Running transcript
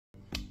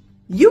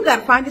You got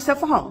to find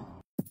yourself a home.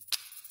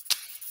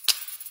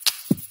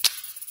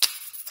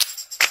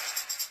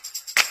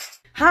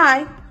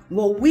 Hi,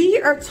 well,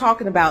 we are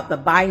talking about the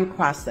buying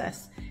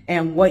process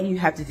and what you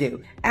have to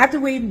do. After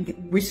we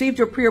received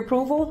your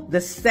pre-approval,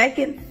 the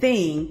second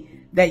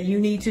thing that you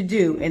need to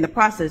do in the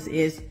process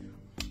is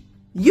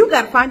you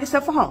got to find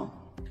yourself a home.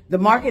 The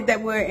market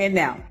that we're in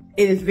now,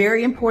 it is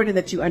very important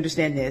that you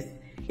understand this.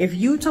 If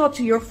you talk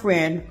to your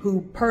friend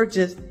who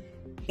purchased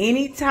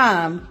any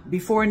time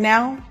before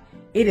now,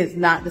 it is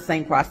not the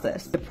same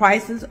process. The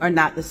prices are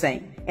not the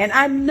same. And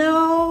I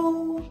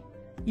know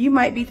you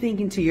might be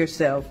thinking to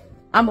yourself,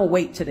 I'm gonna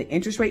wait till the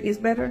interest rate gets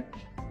better.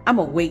 I'm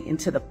gonna wait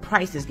until the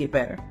prices get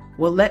better.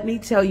 Well, let me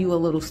tell you a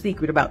little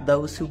secret about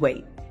those who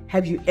wait.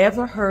 Have you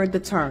ever heard the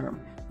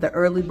term, the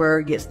early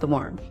bird gets the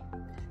worm?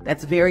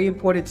 That's very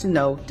important to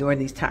know during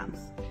these times,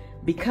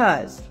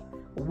 because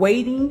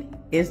waiting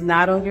is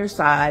not on your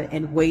side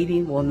and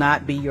waiting will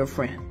not be your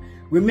friend.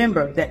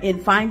 Remember that in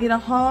finding a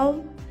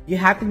home, you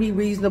have to be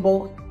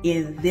reasonable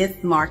in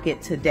this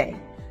market today.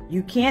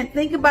 You can't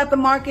think about the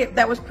market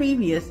that was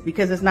previous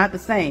because it's not the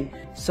same.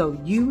 So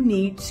you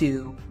need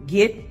to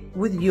get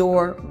with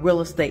your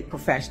real estate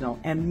professional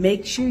and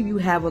make sure you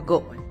have a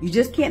good one. You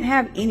just can't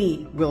have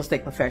any real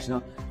estate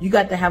professional. You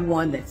got to have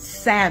one that's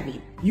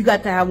savvy. You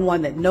got to have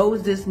one that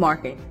knows this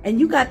market, and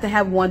you got to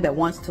have one that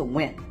wants to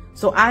win.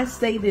 So I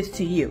say this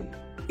to you.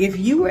 If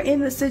you are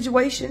in the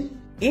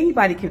situation,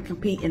 anybody can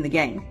compete in the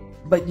game,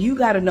 but you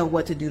got to know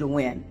what to do to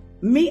win.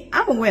 Me,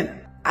 I'm a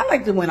winner. I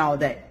like to win all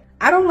day.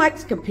 I don't like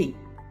to compete.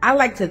 I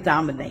like to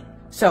dominate.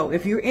 So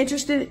if you're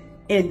interested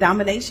in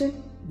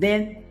domination,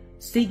 then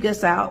seek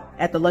us out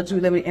at the Luxury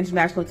Living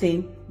International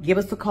team. Give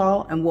us a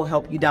call and we'll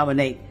help you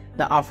dominate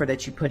the offer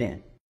that you put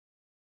in.